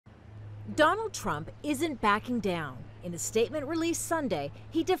Donald Trump isn't backing down. In a statement released Sunday,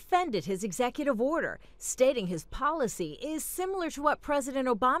 he defended his executive order, stating his policy is similar to what President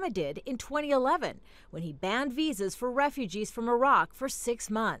Obama did in 2011, when he banned visas for refugees from Iraq for 6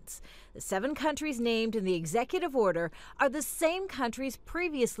 months. The 7 countries named in the executive order are the same countries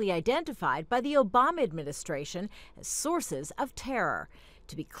previously identified by the Obama administration as sources of terror.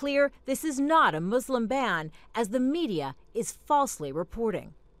 To be clear, this is not a Muslim ban, as the media is falsely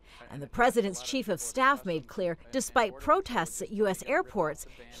reporting. And the president's chief of staff made clear, despite protests at U.S. airports,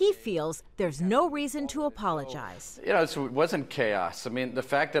 he feels there's no reason to apologize. You know, it wasn't chaos. I mean, the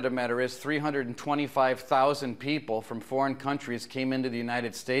fact of the matter is 325,000 people from foreign countries came into the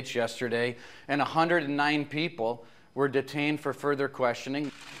United States yesterday, and 109 people were detained for further questioning.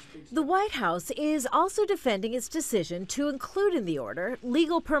 The White House is also defending its decision to include in the order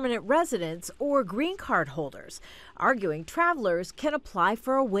legal permanent residents or green card holders, arguing travelers can apply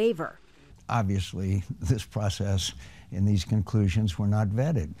for a waiver. Obviously, this process and these conclusions were not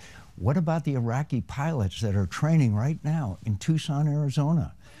vetted. What about the Iraqi pilots that are training right now in Tucson,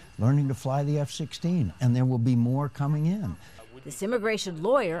 Arizona, learning to fly the F-16, and there will be more coming in? This immigration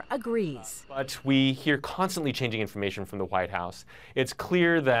lawyer agrees. But we hear constantly changing information from the White House. It's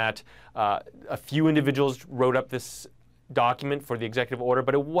clear that a few individuals wrote up this document for the executive order,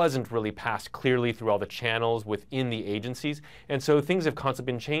 but it wasn't really passed clearly through all the channels within the agencies, and so things have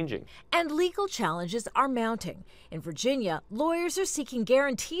constantly been changing. And legal challenges are mounting. In Virginia, lawyers are seeking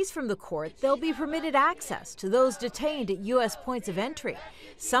guarantees from the court they'll be permitted access to those detained at U.S. points of entry,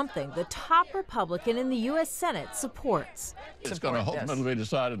 something the top Republican in the U.S. Senate supports. It's going to ultimately be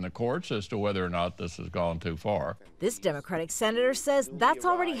decided in the courts as to whether or not this has gone too far. This Democratic senator says that's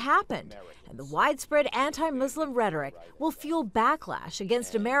already happened, and the widespread anti-Muslim rhetoric will fuel backlash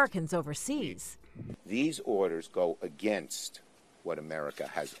against Americans overseas. These orders go against what America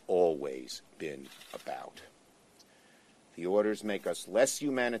has always been about. The orders make us less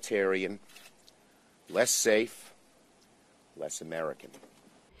humanitarian, less safe, less American.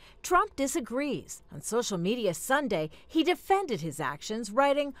 Trump disagrees. On social media Sunday, he defended his actions,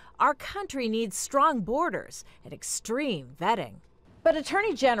 writing, "Our country needs strong borders and extreme vetting." But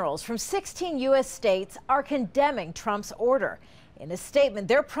attorney generals from 16 U.S. states are condemning Trump's order. In a statement,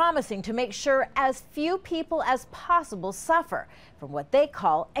 they're promising to make sure as few people as possible suffer from what they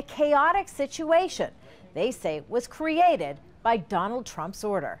call a chaotic situation they say was created by Donald Trump's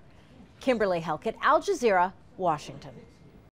order. Kimberly, Halkett, Al Jazeera, Washington.